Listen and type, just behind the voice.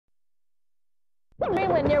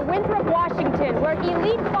Greenland near Winthrop, Washington, where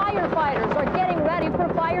elite firefighters are getting ready for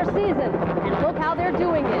fire season. And look how they're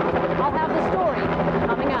doing it. I'll have the story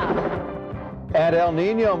coming up. And El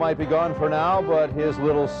Nino might be gone for now, but his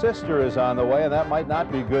little sister is on the way, and that might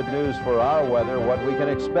not be good news for our weather. What we can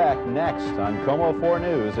expect next on KOMO 4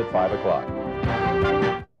 News at 5 o'clock.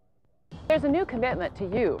 There's a new commitment to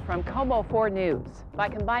you from KOMO 4 News by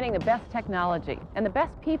combining the best technology and the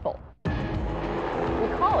best people. We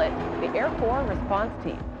call it the Air 4 Response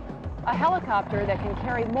Team, a helicopter that can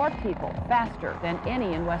carry more people faster than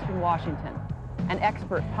any in Western Washington, an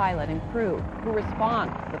expert pilot and crew who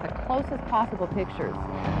respond with the closest possible pictures.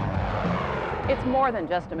 It's more than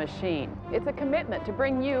just a machine. It's a commitment to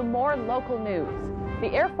bring you more local news. The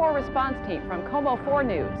Air 4 Response Team from KOMO 4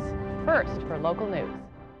 News, first for local news.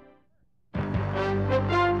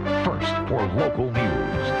 First for local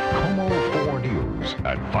news, KOMO 4 News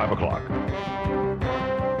at 5 o'clock.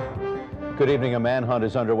 Good evening. A manhunt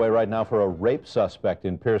is underway right now for a rape suspect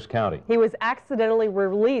in Pierce County. He was accidentally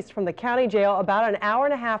released from the county jail about an hour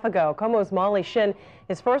and a half ago. KOMO's Molly Shin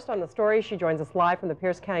is first on the story. She joins us live from the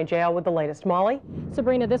Pierce County Jail with the latest. Molly?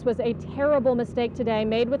 Sabrina, this was a terrible mistake today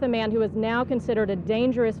made with a man who is now considered a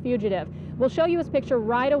dangerous fugitive. We'll show you his picture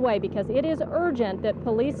right away because it is urgent that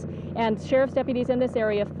police and sheriff's deputies in this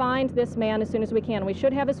area find this man as soon as we can. We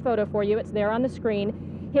should have his photo for you. It's there on the screen.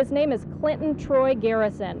 His name is Clinton Troy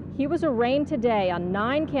Garrison. He was arraigned today on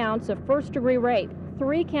 9 counts of first-degree rape,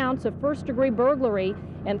 3 counts of first-degree burglary,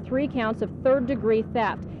 and 3 counts of third-degree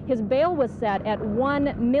theft. His bail was set at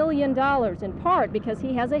 $1 million, in part because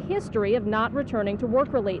he has a history of not returning to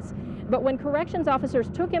work release. But when corrections officers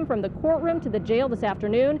took him from the courtroom to the jail this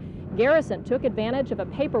afternoon, Garrison took advantage of a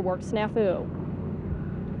paperwork snafu.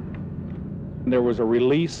 There was a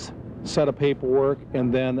release set of paperwork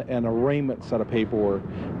and then an arraignment set of paperwork.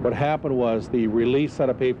 What happened was the release set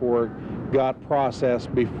of paperwork got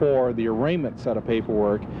processed before the arraignment set of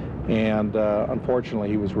paperwork, and unfortunately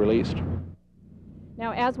he was released.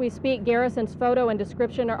 Now, as we speak, Garrison's photo and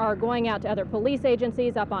description are going out to other police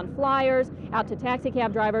agencies, up on flyers, out to taxi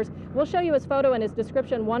cab drivers. We'll show you his photo and his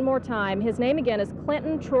description one more time. His name again is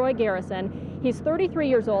Clinton Troy Garrison. He's 33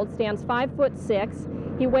 years old, stands 5'6".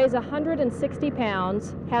 He weighs 160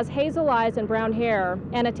 pounds, has hazel eyes and brown hair,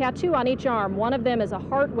 and a tattoo on each arm. One of them is a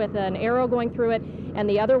heart with an arrow going through it, and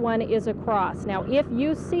the other one is a cross. Now, if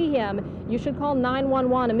you see him, you should call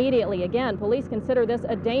 911 immediately. Again, police consider this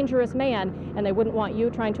a dangerous man, and they wouldn't want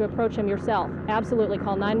you trying to approach him yourself. Absolutely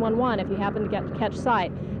call 911 if you happen to catch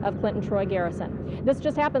sight of Clinton Troy Garrison. This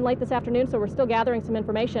just happened late this afternoon, so we're still gathering some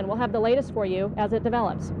information. We'll have the latest for you as it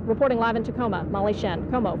develops. Reporting live in Tacoma, Molly Shen,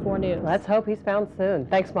 KOMO 4 News. Let's hope he's found soon.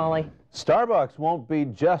 Thanks, Molly. Starbucks won't be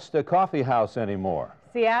just a coffee house anymore.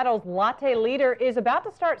 Seattle's latte leader is about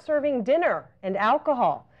to start serving dinner and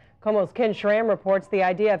alcohol. KOMO's Ken Schramm reports the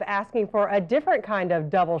idea of asking for a different kind of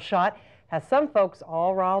double shot has some folks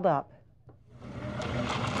all riled up.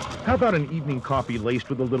 How about an evening coffee laced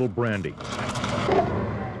with a little brandy?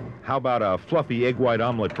 How about a fluffy egg white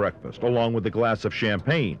omelet breakfast along with a glass of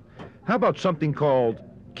champagne? How about something called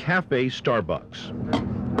Cafe Starbucks?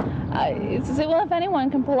 Well, if anyone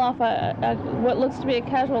can pull off what looks to be a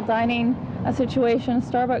casual dining situation,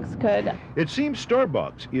 Starbucks could. It seems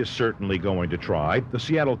Starbucks is certainly going to try. The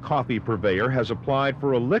Seattle coffee purveyor has applied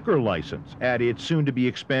for a liquor license at its soon-to-be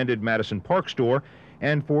expanded Madison Park store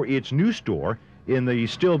and for its new store in the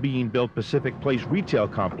still-being-built Pacific Place retail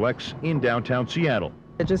complex in downtown Seattle.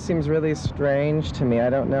 It just seems really strange to me. I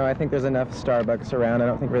don't know. I think there's enough Starbucks around. I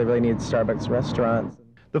don't think we really need Starbucks restaurants.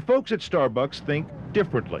 The folks at Starbucks think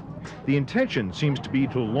differently. The intention seems to be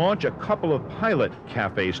to launch a couple of pilot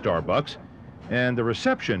Cafe Starbucks, and the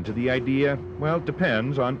reception to the idea, well,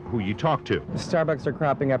 depends on who you talk to. Starbucks are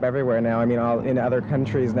cropping up everywhere now. I mean, all in other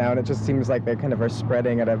countries now, and it just seems like they kind of are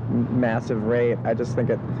spreading at a massive rate. I just think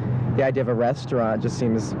the idea of a restaurant just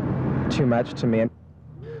seems too much to me.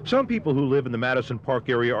 Some people who live in the Madison Park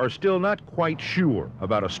area are still not quite sure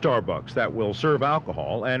about a Starbucks that will serve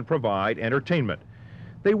alcohol and provide entertainment.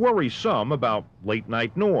 They worry some about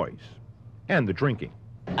late-night noise and the drinking.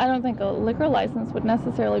 I don't think a liquor license would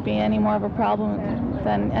necessarily be any more of a problem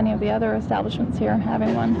than any of the other establishments here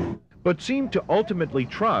having one. But seem to ultimately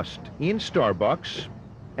trust in Starbucks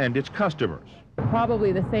and its customers.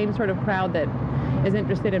 Probably the same sort of crowd that is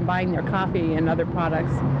interested in buying their coffee and other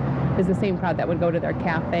products is the same crowd that would go to their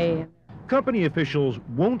cafe. Company officials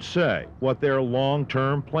won't say what their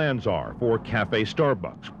long-term plans are for Cafe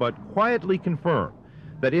Starbucks, but quietly confirm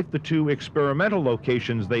that if the 2 experimental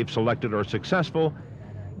locations they've selected are successful,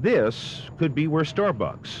 this could be where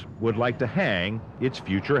Starbucks would like to hang its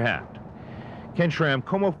future hat. Ken Schramm,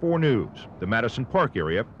 KOMO 4 News, the Madison Park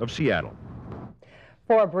area of Seattle.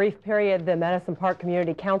 For a brief period, the Medicine Park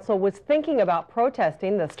Community Council was thinking about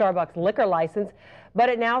protesting the Starbucks liquor license, but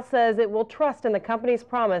it now says it will trust in the company's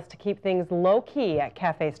promise to keep things low-key at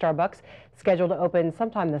Cafe Starbucks, scheduled to open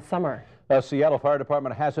sometime this summer. A Seattle Fire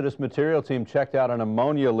Department hazardous material team checked out an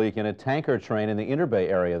ammonia leak in a tanker train in the Interbay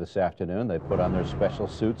area this afternoon. They put on their special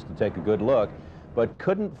suits to take a good look, but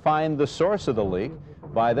couldn't find the source of the leak.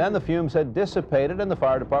 By then, the fumes had dissipated, and the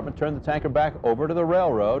fire department turned the tanker back over to the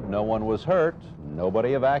railroad. No one was hurt.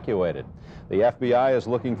 Nobody evacuated. The FBI is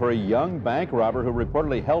looking for a young bank robber who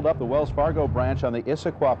reportedly held up the Wells Fargo branch on the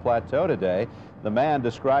Issaquah Plateau today. The man,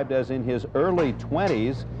 described as in his early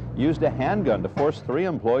 20s, used a handgun to force 3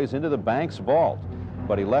 employees into the bank's vault.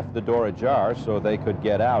 But he left the door ajar so they could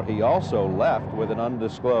get out. He also left with an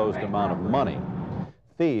undisclosed amount of money.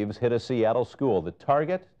 Thieves hit a Seattle school that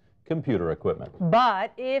target computer equipment.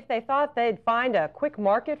 But if they thought they'd find a quick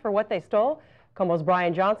market for what they stole, KOMO's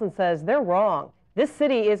Brian Johnson says they're wrong. This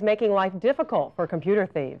city is making life difficult for computer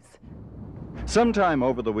thieves. Sometime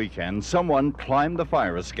over the weekend, someone climbed the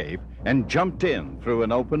fire escape and jumped in through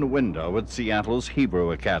an open window at Seattle's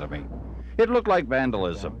Hebrew Academy. It looked like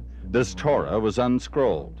vandalism. This Torah was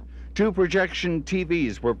unscrolled. 2 projection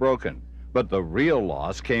TVs were broken, but the real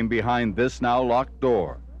loss came behind this now locked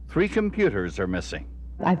door. 3 computers are missing.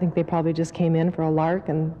 I think they probably just came in for a lark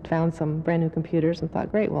and found some brand new computers and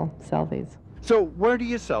thought, great, we'll sell these. So where do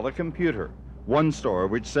you sell a computer? One store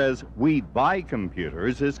which says we buy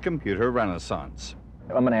computers is Computer Renaissance.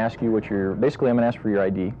 I'm going to ask you what I'm going to ask for your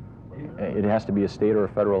ID. It has to be a state or a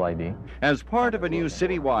federal ID. As part of a new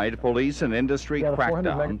citywide police and industry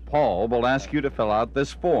crackdown, Paul will ask you to fill out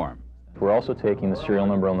this form. We're also taking the serial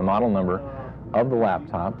number and the model number of the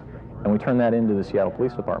laptop, and we turn that into the Seattle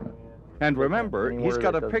Police Department. And remember, he's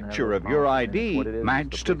got a picture of your ID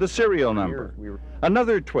matched to the serial number.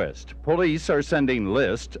 Another twist, police are sending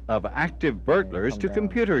lists of active burglars to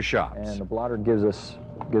computer shops. And the blotter gives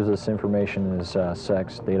us information as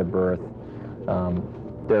sex, date of birth,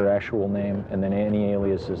 their actual name, and then any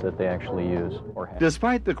aliases that they actually use or have.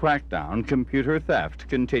 Despite the crackdown, computer theft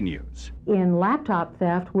continues. In laptop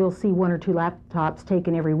theft, we'll see 1 or 2 laptops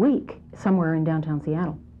taken every week somewhere in downtown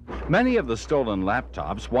Seattle. Many of the stolen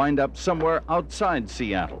laptops wind up somewhere outside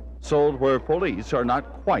Seattle, sold where police are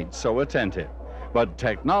not quite so attentive. But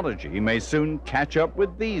technology may soon catch up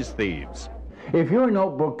with these thieves. If your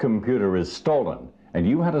notebook computer is stolen and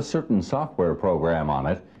you had a certain software program on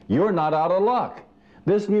it, you're not out of luck.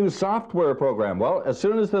 This new software program, well, as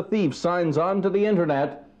soon as the thief signs on to the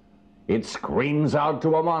internet, it screams out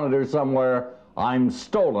to a monitor somewhere, "I'm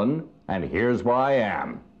stolen, and here's where I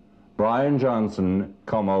am." Brian Johnson,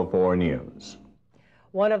 KOMO 4 News.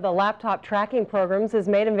 One of the laptop tracking programs is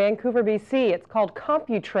made in Vancouver, BC. It's called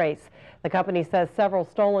CompuTrace. The company says several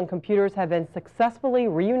stolen computers have been successfully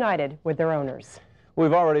reunited with their owners.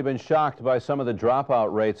 We've already been shocked by some of the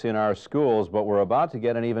dropout rates in our schools, but we're about to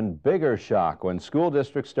get an even bigger shock when school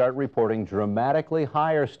districts start reporting dramatically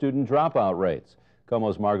higher student dropout rates.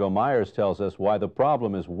 KOMO's Margot Myers tells us why the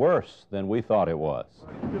problem is worse than we thought it was.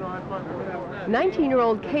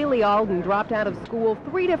 19-year-old Kaylee Alden dropped out of school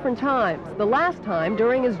 3 different times, the last time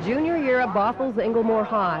during his junior year at Bothel's Inglemoor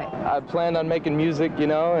High. I planned on making music, you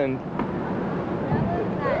know, and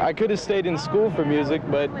I could have stayed in school for music,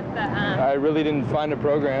 but I really didn't find a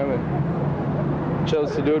program and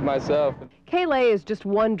chose to do it myself. Kaylee is just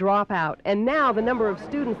one dropout, and now the number of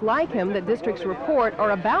students like him that districts report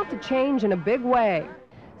are about to change in a big way.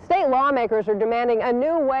 State lawmakers are demanding a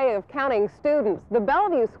new way of counting students. The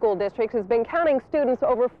Bellevue School District has been counting students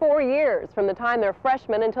over 4 years, from the time they're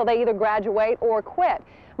freshmen until they either graduate or quit.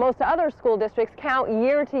 Most other school districts count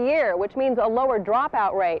year to year, which means a lower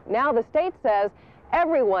dropout rate. Now the state says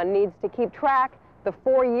everyone needs to keep track the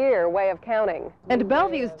 4-year way of counting. And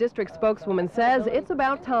Bellevue's district spokeswoman says it's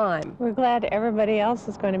about time. We're glad everybody else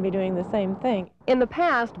is going to be doing the same thing. In the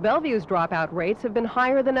past, Bellevue's dropout rates have been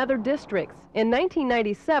higher than other districts. In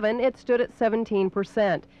 1997, it stood at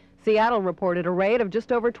 17%. Seattle reported a rate of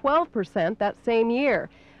just over 12% that same year.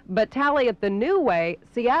 But tally it the new way,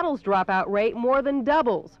 Seattle's dropout rate more than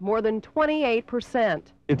doubles, more than 28%.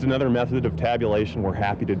 It's another method of tabulation. We're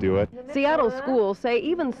happy to do it. Seattle schools say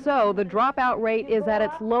even so, the dropout rate is at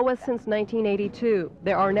its lowest since 1982.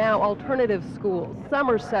 There are now alternative schools,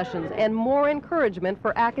 summer sessions, and more encouragement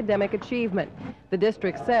for academic achievement. The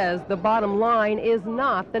district says the bottom line is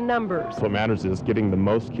not the numbers. What matters is getting the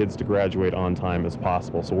most kids to graduate on time as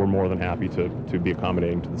possible, so we're more than happy to be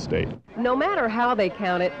accommodating to the state. No matter how they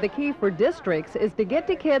count it, the key for districts is to get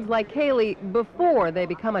to kids like Kaylee before they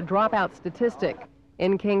become a dropout statistic.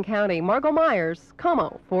 In King County, Margot Myers,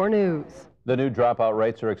 KOMO 4 News. The new dropout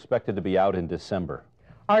rates are expected to be out in December.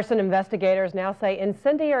 Arson investigators now say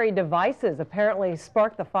incendiary devices apparently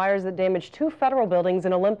sparked the fires that damaged 2 federal buildings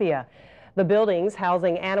in Olympia. The buildings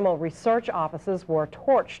housing animal research offices were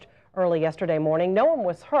torched early yesterday morning. No one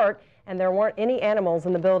was hurt, and there weren't any animals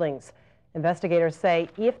in the buildings. Investigators say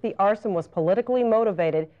if the arson was politically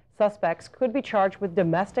motivated, suspects could be charged with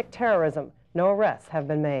domestic terrorism. No arrests have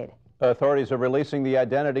been made. Authorities are releasing the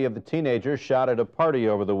identity of the teenager shot at a party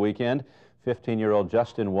over the weekend. 15-year-old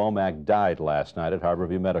Justin Womack died last night at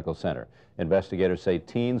Harborview Medical Center. Investigators say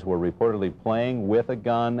teens were reportedly playing with a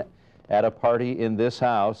gun at a party in this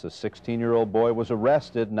house. A 16-year-old boy was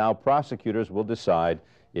arrested. Now prosecutors will decide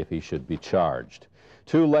if he should be charged.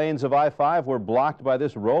 2 lanes of I-5 were blocked by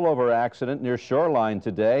this rollover accident near Shoreline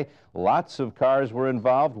today. Lots of cars were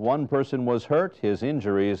involved. 1 person was hurt. His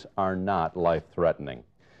injuries are not life-threatening.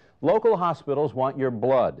 Local hospitals want your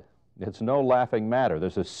blood. It's no laughing matter.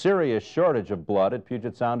 There's a serious shortage of blood at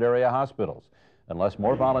Puget Sound area hospitals. Unless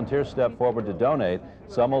more volunteers step forward to donate,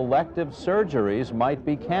 some elective surgeries might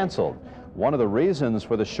be canceled. One of the reasons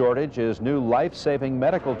for the shortage is new life-saving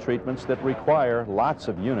medical treatments that require lots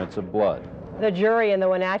of units of blood. The jury in the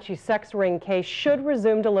Wenatchee sex ring case should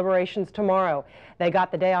resume deliberations tomorrow. They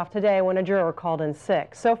got the day off today when a juror called in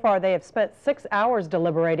sick. So far, they have spent 6 hours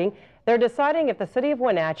deliberating. They're deciding if the city of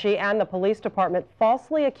Wenatchee and the police department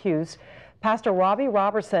falsely accused Pastor Robbie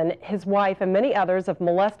Robertson, his wife, and many others of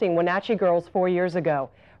molesting Wenatchee girls 4 years ago.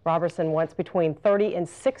 Robertson wants between $30 and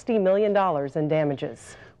 $60 million in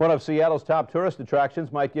damages. One of Seattle's top tourist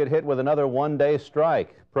attractions might get hit with another one-day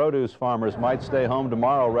strike. Produce farmers might stay home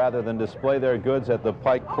tomorrow rather than display their goods at the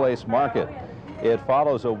Pike Place Market. It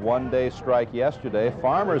follows a one-day strike yesterday.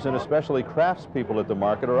 Farmers and especially craftspeople at the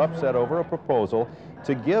market are upset over a proposal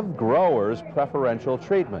to give growers preferential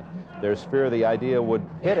treatment. There's fear the idea would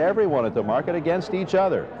pit everyone at the market against each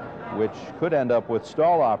other, which could end up with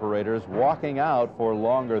stall operators walking out for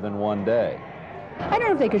longer than one day. I don't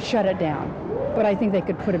know if they could shut it down, but I think they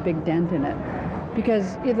could put a big dent in it.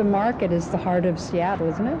 Because the market is the heart of Seattle,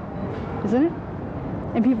 isn't it? Isn't it?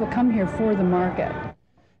 And people come here for the market.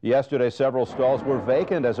 Yesterday, several stalls were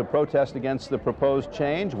vacant as a protest against the proposed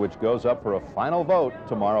change, which goes up for a final vote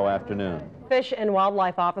tomorrow afternoon. Fish and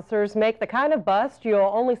wildlife officers make the kind of bust you'll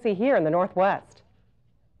only see here in the Northwest.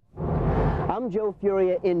 I'm Joe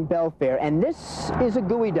Furia in Belfair, and this is a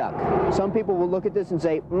gooey duck. Some people will look at this and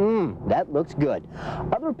say, that looks good.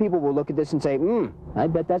 Other people will look at this and say, I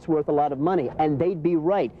bet that's worth a lot of money, and they'd be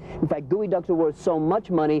right. In fact, gooey ducks are worth so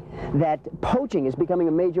much money that poaching is becoming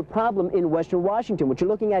a major problem in western Washington. What you're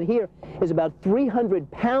looking at here is about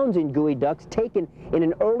 300 pounds in gooey ducks taken in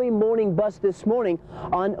an early morning bust this morning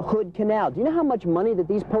on Hood Canal. Do you know how much money that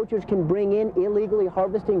these poachers can bring in illegally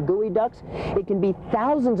harvesting gooey ducks? It can be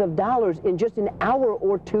thousands of dollars in just an hour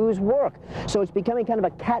or two's work. So it's becoming kind of a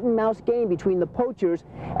cat and mouse game between the poachers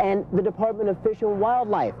and the Department of Fish and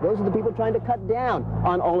Wildlife. Those are the people trying to cut down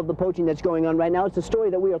on all of the poaching that's going on right now. It's a story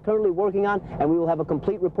that we are currently working on, and we will have a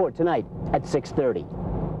complete report tonight at 6:30.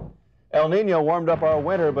 El Nino warmed up our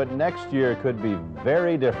winter, but next year could be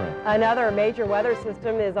very different. Another major weather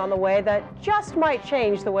system is on the way that just might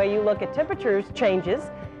change the way you look at temperatures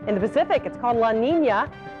changes. In the Pacific, it's called La Nina,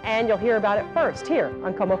 and you'll hear about it first here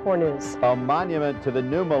on KOMO 4 News. A monument to the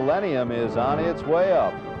new millennium is on its way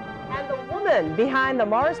up. And the woman behind the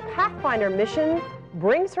Mars Pathfinder mission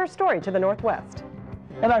brings her story to the Northwest.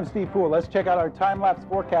 And I'm Steve Poole. Let's check out our time-lapse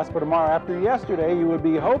forecast for tomorrow. After yesterday, you would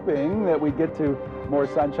be hoping that we'd get to more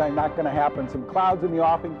sunshine. Not going to happen. Some clouds in the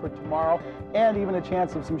offing for tomorrow, and even a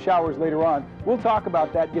chance of some showers later on. We'll talk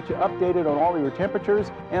about that, get you updated on all of your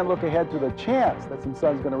temperatures, and look ahead to the chance that some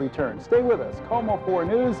sun's going to return. Stay with us. KOMO 4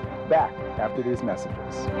 News, back after these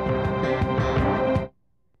messages.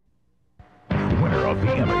 Winner of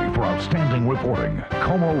the Emmy for Outstanding Reporting,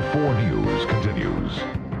 KOMO 4 News continues.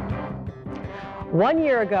 1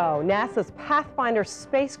 year ago, NASA's Pathfinder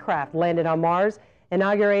spacecraft landed on Mars,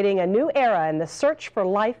 inaugurating a new era in the search for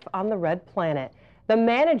life on the red planet. The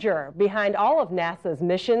manager behind all of NASA's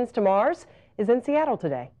missions to Mars is in Seattle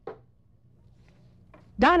today.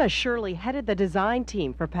 Donna Shirley headed the design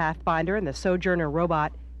team for Pathfinder and the Sojourner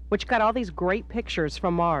robot, which got all these great pictures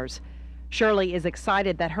from Mars. Shirley is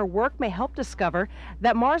excited that her work may help discover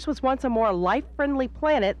that Mars was once a more life-friendly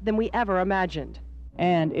planet than we ever imagined.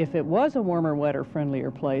 And if it was a warmer, wetter, friendlier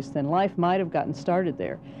place, then life might have gotten started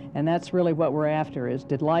there. And that's really what we're after, is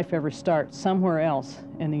did life ever start somewhere else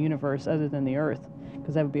in the universe other than the Earth?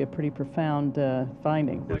 Because that would be a pretty profound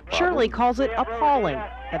finding. Shirley calls it appalling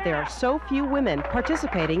that there are so few women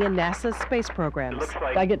participating in NASA's space programs.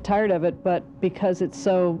 I get tired of it, but because it's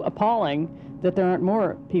so appalling that there aren't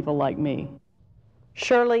more people like me.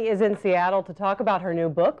 Shirley is in Seattle to talk about her new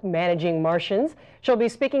book, Managing Martians. She'll be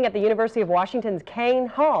speaking at the University of Washington's Kane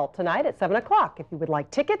Hall tonight at 7 o'clock. If you would like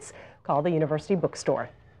tickets, call the University Bookstore.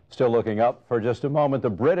 Still looking up for just a moment, the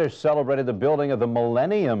British celebrated the building of the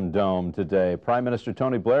Millennium Dome today. Prime Minister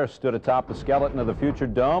Tony Blair stood atop the skeleton of the future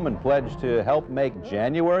dome and pledged to help make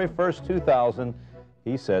January 1st, 2000,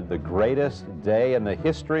 he said, the greatest day in the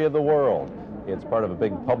history of the world. It's part of a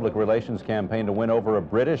big public relations campaign to win over a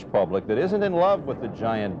British public that isn't in love with the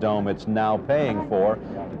giant dome it's now paying for.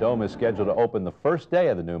 The dome is scheduled to open the first day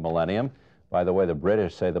of the new millennium. By the way, the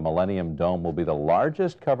British say the Millennium Dome will be the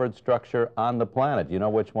largest covered structure on the planet. You know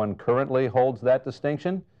which one currently holds that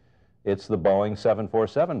distinction? It's the Boeing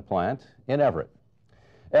 747 plant in Everett.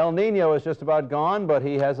 El Nino is just about gone, but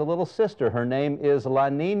he has a little sister. Her name is La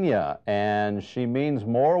Nina, and she means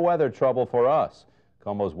more weather trouble for us.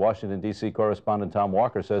 KOMO's Washington, D.C. correspondent Tom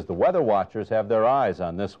Walker says the weather watchers have their eyes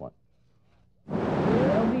on this one.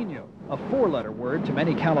 El Nino, a four-letter word to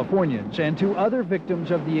many Californians and to other victims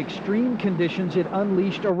of the extreme conditions it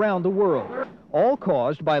unleashed around the world, all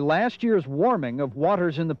caused by last year's warming of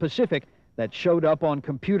waters in the Pacific that showed up on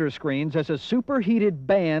computer screens as a superheated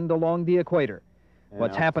band along the equator.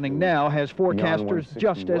 What's happening now has forecasters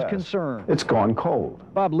just as concerned. It's gone cold.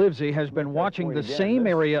 Bob Livesey has been watching the same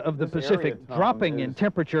area of the Pacific dropping in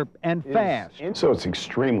temperature and fast. So it's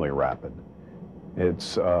extremely rapid.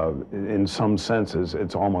 It's, in some senses,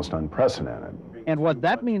 it's almost unprecedented. And what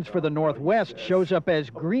that means for the Northwest shows up as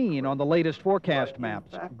green on the latest forecast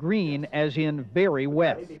maps. Green as in very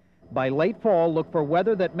wet. By late fall, look for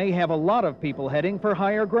weather that may have a lot of people heading for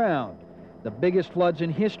higher ground. The biggest floods in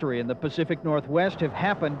history in the Pacific Northwest have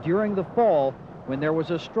happened during the fall when there was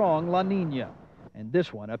a strong La Nina. And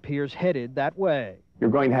this one appears headed that way. You're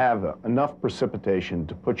going to have enough precipitation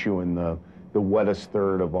to put you in the wettest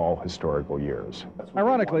third of all historical years.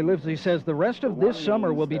 Ironically, Livesey says the rest of this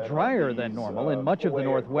summer will be drier than normal in much of the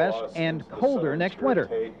Northwest and colder next winter.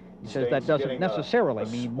 He says that doesn't necessarily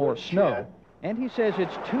mean more snow. And he says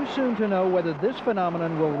it's too soon to know whether this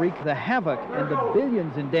phenomenon will wreak the havoc and the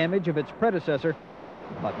billions in damage of its predecessor,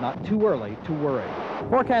 but not too early to worry.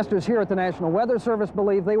 Forecasters here at the National Weather Service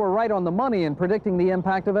believe they were right on the money in predicting the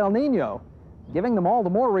impact of El Nino, giving them all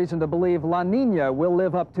the more reason to believe La Nina will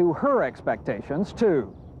live up to her expectations,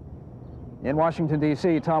 too. In Washington,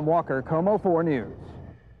 D.C., Tom Walker, KOMO 4 News.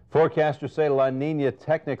 Forecasters say La Nina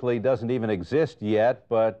technically doesn't even exist yet,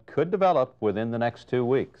 but could develop within the next 2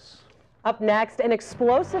 weeks. Up next, an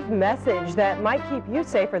explosive message that might keep you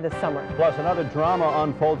safer this summer. Plus, another drama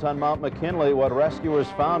unfolds on Mount McKinley, what rescuers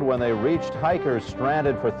found when they reached hikers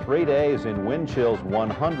stranded for 3 days in wind chills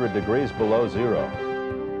 100 degrees below zero.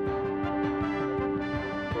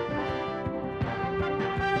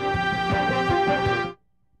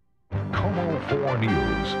 KOMO 4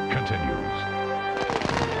 News continues.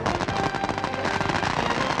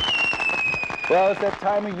 Well, it's that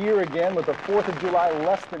time of year again with the 4th of July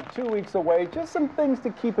less than 2 weeks away. Just some things to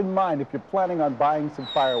keep in mind if you're planning on buying some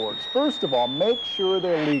fireworks. First of all, make sure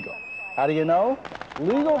they're legal. How do you know?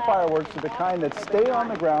 Legal fireworks are the kind that stay on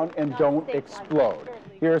the ground and don't explode.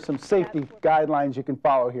 Here are some safety guidelines you can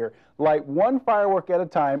follow here. Light one firework at a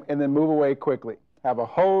time and then move away quickly. Have a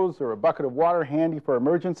hose or a bucket of water handy for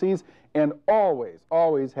emergencies, and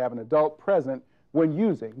always have an adult present when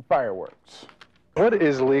using fireworks. What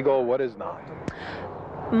is legal, what is not?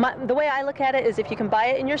 The way I look at it is if you can buy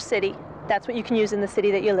it in your city, that's what you can use in the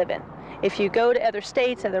city that you live in. If you go to other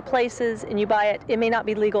states, other places, and you buy it, it may not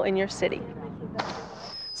be legal in your city.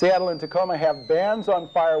 Seattle and Tacoma have bans on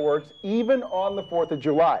fireworks even on the 4th of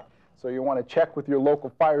July. So you want to check with your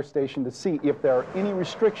local fire station to see if there are any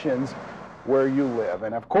restrictions where you live.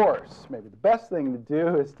 And of course, maybe the best thing to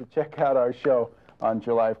do is to check out our show on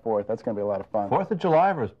July 4th. That's going to be a lot of fun. 4th of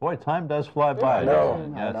July, boy, time does fly by. I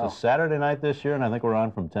know. Yeah, it's a Saturday night this year, and I think we're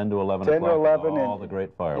on from 10 to 11 o'clock. 10 to 11. All the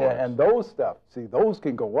great fireworks. Yeah, and those stuff, see, those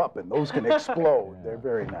can go up and those can explode. They're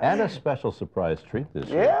very nice. And a special surprise treat this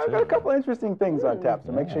year. Yeah, we've got a couple of interesting things on tap,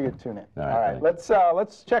 so make sure you tune in. All right,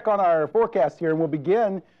 let's check on our forecast here, and we'll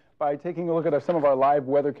begin by taking a look at some of our live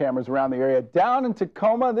weather cameras around the area. Down in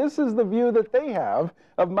Tacoma, this is the view that they have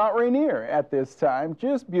of Mount Rainier at this time.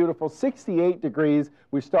 Just beautiful, 68 degrees.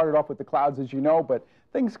 We started off with the clouds, as you know, but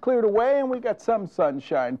things cleared away and we got some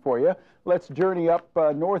sunshine for you. Let's journey up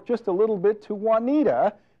north just a little bit to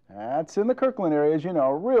Juanita. That's in the Kirkland area, as you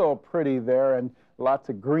know, real pretty there, and lots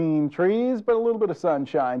of green trees, but a little bit of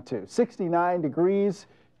sunshine too. 69 degrees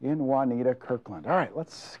in Juanita, Kirkland. All right,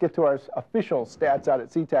 let's get to our official stats out at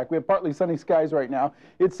SeaTac. We have partly sunny skies right now.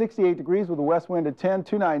 It's 68 degrees with a west wind at 10,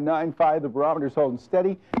 2995. The barometer's holding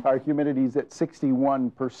steady. Our humidity's at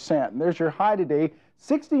 61%. And there's your high today,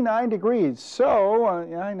 69 degrees. So,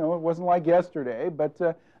 I know it wasn't like yesterday, but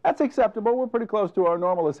that's acceptable. We're pretty close to our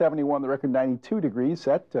normal of 71. The record 92 degrees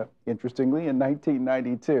set, interestingly, in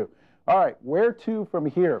 1992. All right, where to from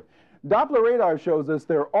here? Doppler radar shows us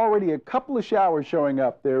there are already a couple of showers showing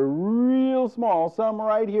up. They're real small, some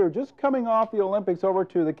right here, just coming off the Olympics over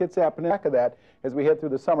to the Kitsap Peninsula of that as we head through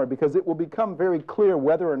the summer, because it will become very clear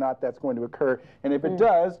whether or not that's going to occur. And if it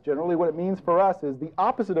does, generally what it means for us is the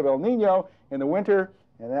opposite of El Nino in the winter,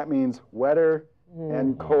 and that means wetter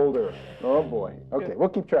and colder. Oh boy. Okay, we'll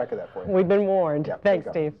keep track of that for you. We've been warned. Yeah, thanks,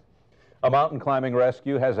 Steve. A mountain climbing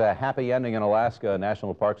rescue has a happy ending in Alaska. A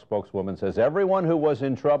National Park spokeswoman says everyone who was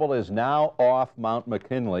in trouble is now off Mount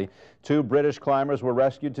McKinley. 2 British climbers were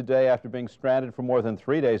rescued today after being stranded for more than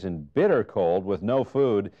 3 days in bitter cold with no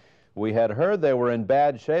food. We had heard they were in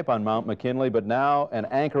bad shape on Mount McKinley, but now an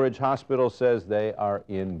Anchorage hospital says they are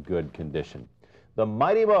in good condition. The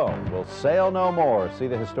Mighty Bow will sail no more. See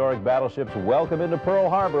the historic battleships welcome into Pearl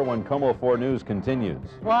Harbor when KOMO 4 News continues.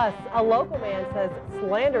 Plus, a local man says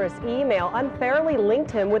slanderous email unfairly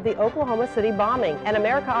linked him with the Oklahoma City bombing, and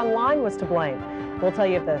America Online was to blame. We'll tell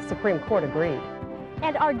you if the Supreme Court agreed.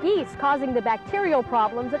 And are geese causing the bacterial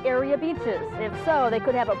problems at area beaches? If so, they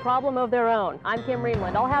could have a problem of their own. I'm Kim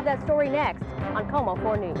Reamland. I'll have that story next on KOMO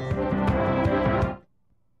 4 News.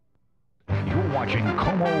 You're watching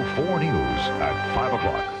KOMO 4 News at 5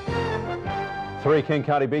 o'clock. 3 King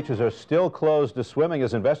County beaches are still closed to swimming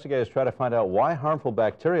as investigators try to find out why harmful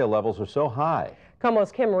bacteria levels are so high.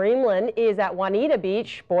 KOMO's Kim Reamland is at Juanita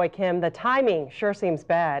Beach. Boy, Kim, the timing sure seems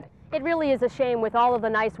bad. It really is a shame with all of the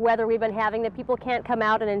nice weather we've been having that people can't come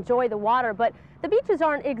out and enjoy the water, but the beaches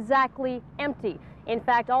aren't exactly empty. In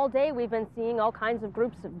fact, all day we've been seeing all kinds of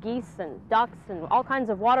groups of geese and ducks and all kinds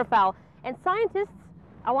of waterfowl, and scientists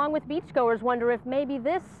along with beachgoers wonder if maybe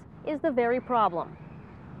this is the very problem.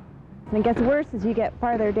 And it gets worse as you get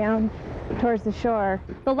farther down towards the shore.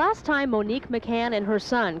 The last time Monique McCann and her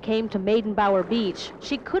son came to Maidenbower Beach,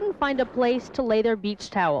 she couldn't find a place to lay their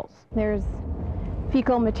beach towels. There's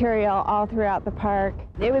fecal material all throughout the park.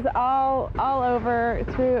 It was all over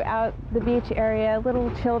throughout the beach area.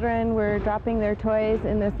 Little children were dropping their toys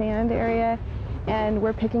in the sand area, and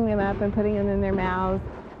we're picking them up and putting them in their mouths.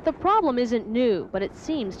 The problem isn't new, but it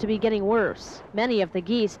seems to be getting worse. Many of the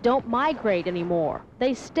geese don't migrate anymore.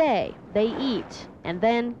 They stay, they eat, and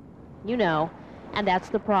then, you know, and that's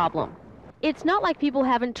the problem. It's not like people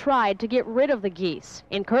haven't tried to get rid of the geese.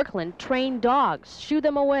 In Kirkland, trained dogs shoo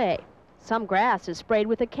them away. Some grass is sprayed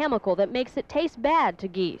with a chemical that makes it taste bad to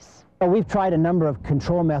geese. We've tried a number of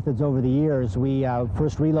control methods over the years. We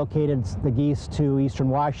first relocated the geese to eastern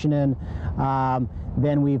Washington.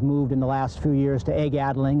 Then we've moved in the last few years to egg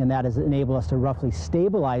addling, and that has enabled us to roughly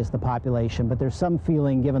stabilize the population. But there's some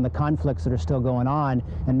feeling, given the conflicts that are still going on,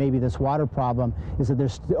 and maybe this water problem, is that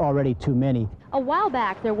there's already too many. A while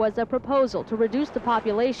back, there was a proposal to reduce the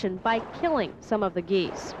population by killing some of the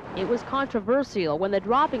geese. It was controversial when the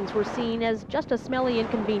droppings were seen as just a smelly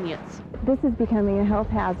inconvenience. This is becoming a health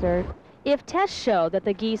hazard. If tests show that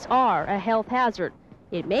the geese are a health hazard,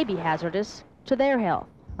 it may be hazardous to their health.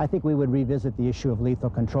 I think we would revisit the issue of lethal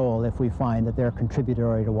control if we find that they're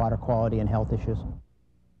contributory to water quality and health issues.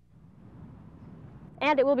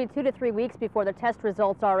 And it will be 2 to 3 weeks before the test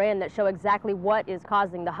results are in that show exactly what is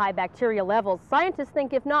causing the high bacteria levels. Scientists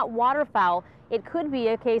think if not waterfowl, it could be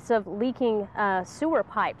a case of leaking sewer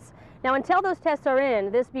pipes. Now, until those tests are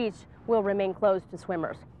in, this beach will remain closed to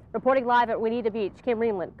swimmers. Reporting live at Juanita Beach, Kim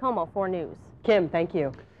Reamland, KOMO 4 News. Kim, thank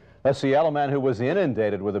you. A Seattle man who was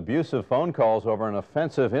inundated with abusive phone calls over an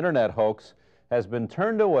offensive internet hoax has been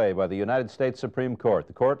turned away by the United States Supreme Court.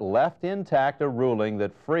 The court left intact a ruling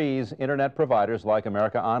that frees internet providers like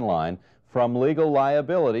America Online from legal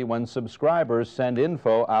liability when subscribers send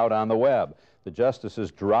info out on the web. The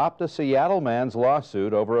justices dropped a Seattle man's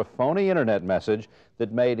lawsuit over a phony internet message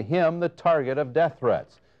that made him the target of death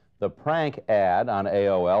threats. The prank ad on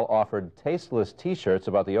AOL offered tasteless T-shirts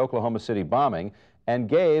about the Oklahoma City bombing and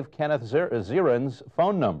gave Kenneth Zirin's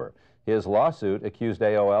phone number. His lawsuit accused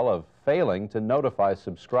AOL of failing to notify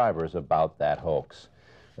subscribers about that hoax.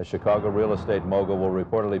 A Chicago real estate mogul will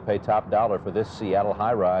reportedly pay top dollar for this Seattle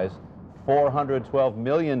high-rise, $412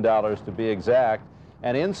 million to be exact.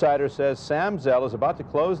 An insider says Sam Zell is about to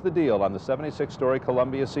close the deal on the 76-story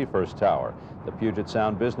Columbia Seafirst Tower. The Puget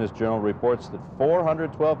Sound Business Journal reports that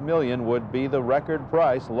 $412 million would be the record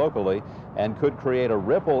price locally and could create a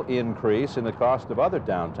ripple increase in the cost of other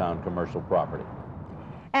downtown commercial property.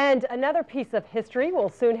 And another piece of history will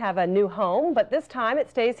soon have a new home, but this time it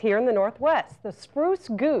stays here in the Northwest. The Spruce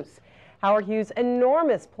Goose, Howard Hughes'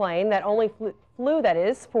 enormous plane that only flew, that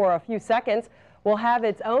is, for a few seconds, will have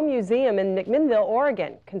its own museum in McMinnville,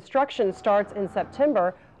 Oregon. Construction starts in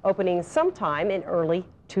September, opening sometime in early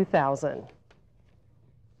 2000.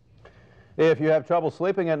 If you have trouble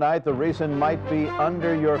sleeping at night, the reason might be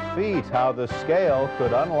under your feet. How the scale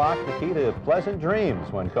could unlock the key to pleasant dreams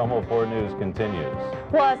when KOMO 4 News continues.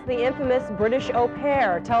 Plus, the infamous British au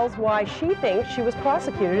pair tells why she thinks she was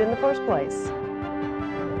prosecuted in the first place.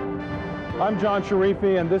 I'm John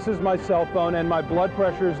Sharifi, and this is my cell phone, and my blood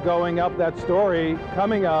pressure is going up. That story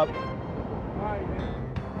coming up.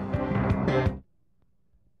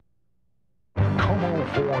 KOMO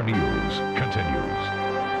 4 News continues.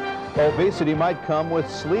 Obesity might come with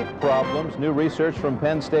sleep problems. New research from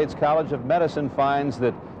Penn State's College of Medicine finds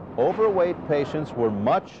that overweight patients were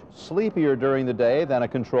much sleepier during the day than a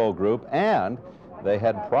control group, and they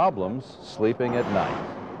had problems sleeping at night.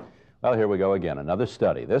 Well, here we go again, another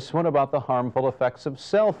study. This one about the harmful effects of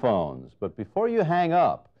cell phones. But before you hang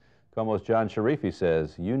up, KOMO's John Sharifi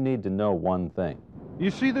says you need to know one thing. You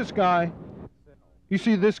see this guy? You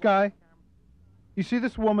see this guy? You see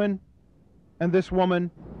this woman? And this woman?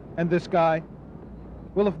 And this guy?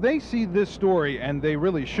 Well, if they see this story, and they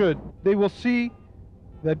really should, they will see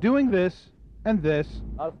that doing this and this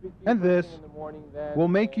and this will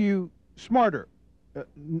make you smarter.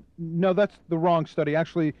 No, that's the wrong study.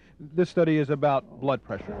 Actually, this study is about blood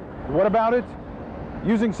pressure. What about it?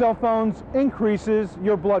 Using cell phones increases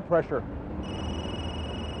your blood pressure.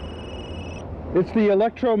 It's the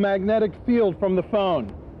electromagnetic field from the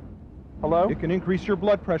phone. Hello? It can increase your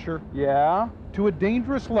blood pressure. Yeah? To a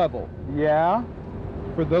dangerous level. Yeah?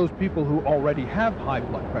 For those people who already have high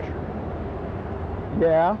blood pressure.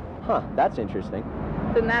 Yeah? Huh, that's interesting.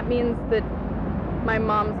 Then that means that my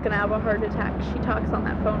mom's gonna have a heart attack. She talks on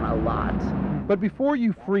that phone a lot. But before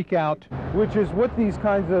you freak out, which is what these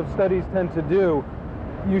kinds of studies tend to do,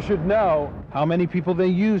 you should know how many people they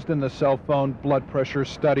used in the cell phone blood pressure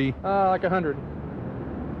study. Like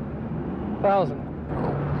 100,000.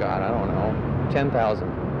 Oh, God, I don't know. 10,000.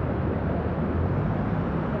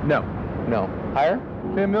 No. No. Higher?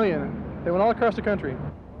 10 million. They went all across the country.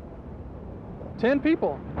 10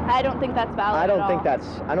 people. I don't think that's valid. I don't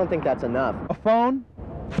think that's enough. A phone,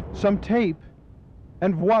 some tape,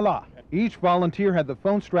 and voila. Each volunteer had the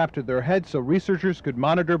phone strapped to their head so researchers could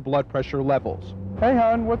monitor blood pressure levels. Hey,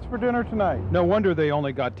 hon, what's for dinner tonight? No wonder they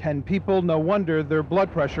only got 10 people. No wonder their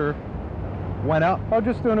blood pressure went up. Oh,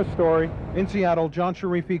 just doing a story. In Seattle, John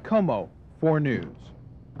Sharifi, KOMO 4 News.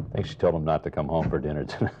 I think she told him not to come home for dinner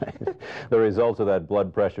tonight. The results of that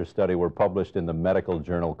blood pressure study were published in the medical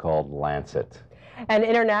journal called Lancet. An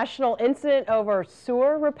international incident over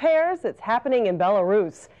sewer repairs. It's happening in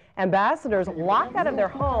Belarus. Ambassadors locked out of their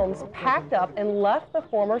homes, packed up, and left the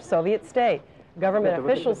former Soviet state. Government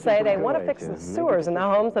officials say they want to fix the sewers in the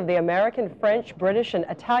homes of the American, French, British, and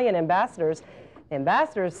Italian ambassadors. The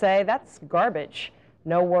ambassadors say that's garbage.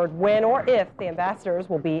 No word when or if the ambassadors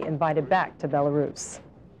will be invited back to Belarus.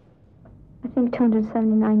 I think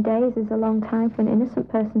 279 days is a long time for an innocent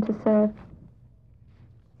person to serve.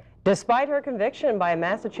 Despite her conviction by a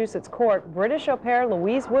Massachusetts court, British au pair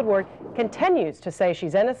Louise Woodward continues to say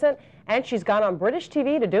she's innocent, and she's gone on British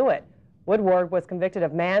TV to do it. Woodward was convicted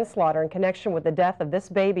of manslaughter in connection with the death of this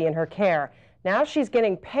baby in her care. Now she's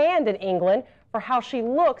getting panned in England for how she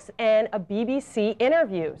looks in a BBC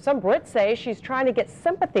interview. Some Brits say she's trying to get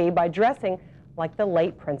sympathy by dressing like the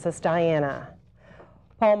late Princess Diana.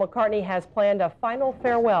 Paul McCartney has planned a final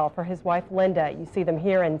farewell for his wife Linda. You see them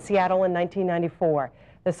here in Seattle in 1994.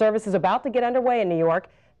 The service is about to get underway in New York.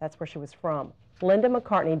 That's where she was from. Linda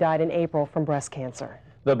McCartney died in April from breast cancer.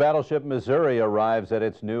 The battleship Missouri arrives at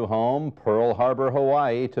its new home, Pearl Harbor,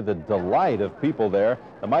 Hawaii, to the delight of people there.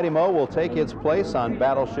 The Mighty Mo will take its place on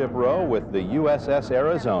Battleship Row with the USS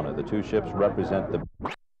Arizona. The two ships represent the